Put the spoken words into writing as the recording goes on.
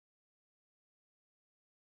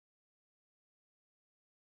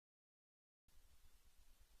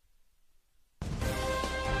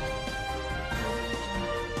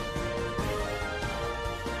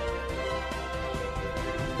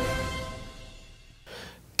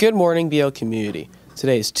Good morning, BL community.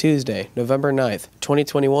 Today is Tuesday, November 9th,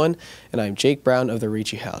 2021, and I'm Jake Brown of the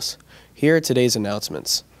Ricci House. Here are today's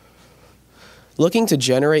announcements. Looking to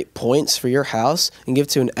generate points for your house and give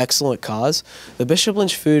to an excellent cause? The Bishop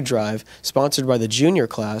Lynch Food Drive, sponsored by the junior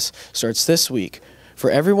class, starts this week. For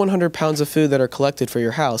every 100 pounds of food that are collected for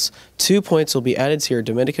your house, 2 points will be added to your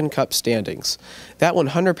Dominican Cup standings. That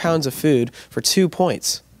 100 pounds of food for 2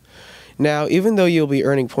 points. Now, even though you'll be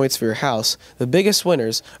earning points for your house, the biggest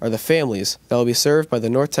winners are the families that will be served by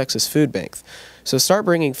the North Texas Food Bank. So start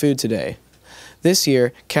bringing food today. This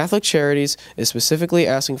year, Catholic Charities is specifically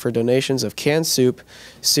asking for donations of canned soup,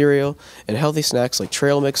 cereal, and healthy snacks like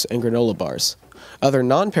trail mix and granola bars. Other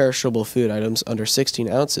non-perishable food items under 16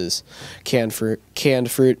 ounces, canned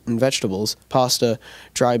fruit and vegetables, pasta,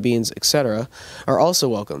 dry beans, etc., are also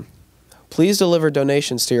welcome. Please deliver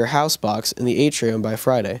donations to your house box in the atrium by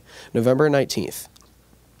Friday, November 19th.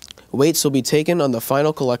 Weights will be taken on the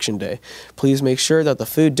final collection day. Please make sure that the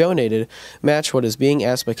food donated match what is being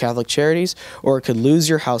asked by Catholic Charities, or it could lose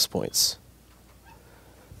your house points.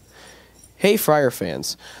 Hey Friar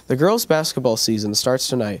fans, the girls' basketball season starts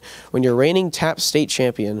tonight when your reigning TAP state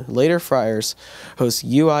champion, Later Friars, hosts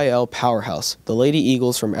UIL Powerhouse, the Lady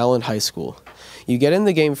Eagles from Allen High School. You get in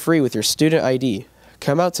the game free with your student ID.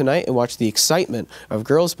 Come out tonight and watch the excitement of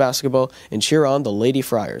girls basketball and cheer on the Lady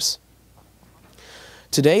Friars.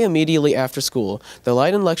 Today, immediately after school, the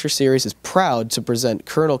Light and Lecture Series is proud to present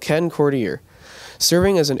Colonel Ken Cordier.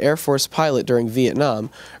 Serving as an Air Force pilot during Vietnam,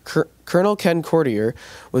 Colonel Ken Cordier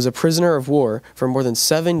was a prisoner of war for more than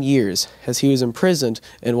 7 years, as he was imprisoned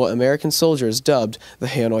in what American soldiers dubbed the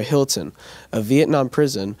Hanoi Hilton, a Vietnam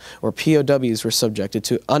prison where POWs were subjected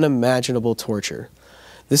to unimaginable torture.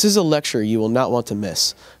 This is a lecture you will not want to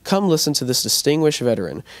miss. Come listen to this distinguished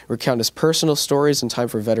veteran recount his personal stories in time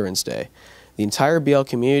for Veterans Day. The entire BL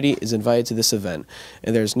community is invited to this event,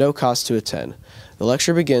 and there is no cost to attend. The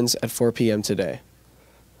lecture begins at 4 p.m. today.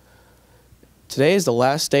 Today is the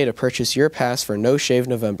last day to purchase your pass for No Shave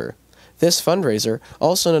November. This fundraiser,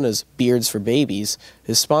 also known as Beards for Babies,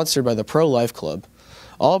 is sponsored by the Pro-Life Club.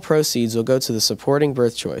 All proceeds will go to the Supporting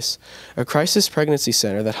Birth Choice, a crisis pregnancy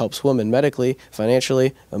center that helps women medically,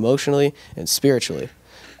 financially, emotionally, and spiritually.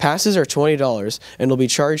 Passes are $20 and will be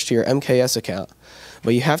charged to your MKS account,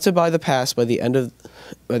 but you have to buy the pass by the end of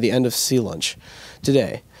Sea Lunch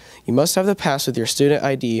today. You must have the pass with your student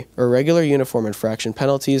ID, or regular uniform infraction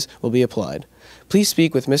penalties will be applied. Please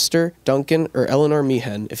speak with Mr. Duncan or Eleanor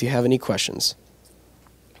Meehan if you have any questions.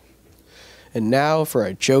 And now for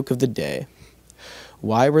our joke of the day.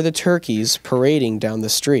 Why were the turkeys parading down the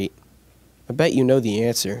street? I bet you know the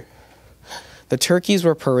answer. The turkeys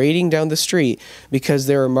were parading down the street because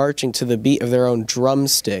they were marching to the beat of their own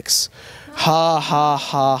drumsticks. Ha ha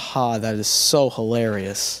ha ha, that is so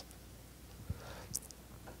hilarious.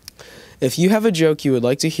 If you have a joke you would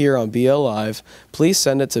like to hear on BLLive, please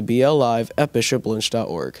send it to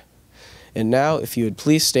BLLive@bishoplynch.org. And now, if you would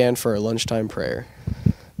please stand for our lunchtime prayer.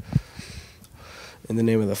 In the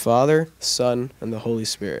name of the Father, Son, and the Holy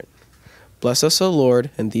Spirit. Bless us, O Lord,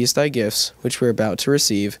 and these thy gifts, which we are about to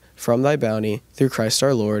receive, from thy bounty, through Christ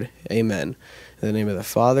our Lord. Amen. In the name of the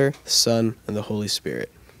Father, Son, and the Holy Spirit.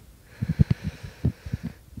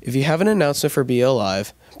 If you have an announcement for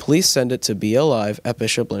BLLive, please send it to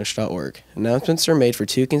BLLive@bishoplynch.org. Announcements are made for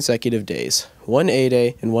 2 consecutive days, one A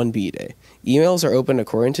day and one B day. Emails are open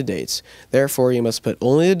according to dates. Therefore, you must put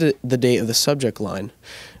only the date of the subject line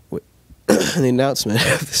the announcement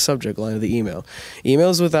of the subject line of the email.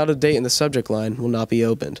 Emails without a date in the subject line will not be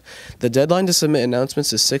opened. The deadline to submit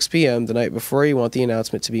announcements is 6 p.m. the night before you want the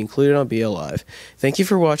announcement to be included on BLLive. Thank you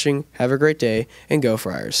for watching, have a great day, and go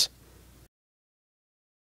Friars.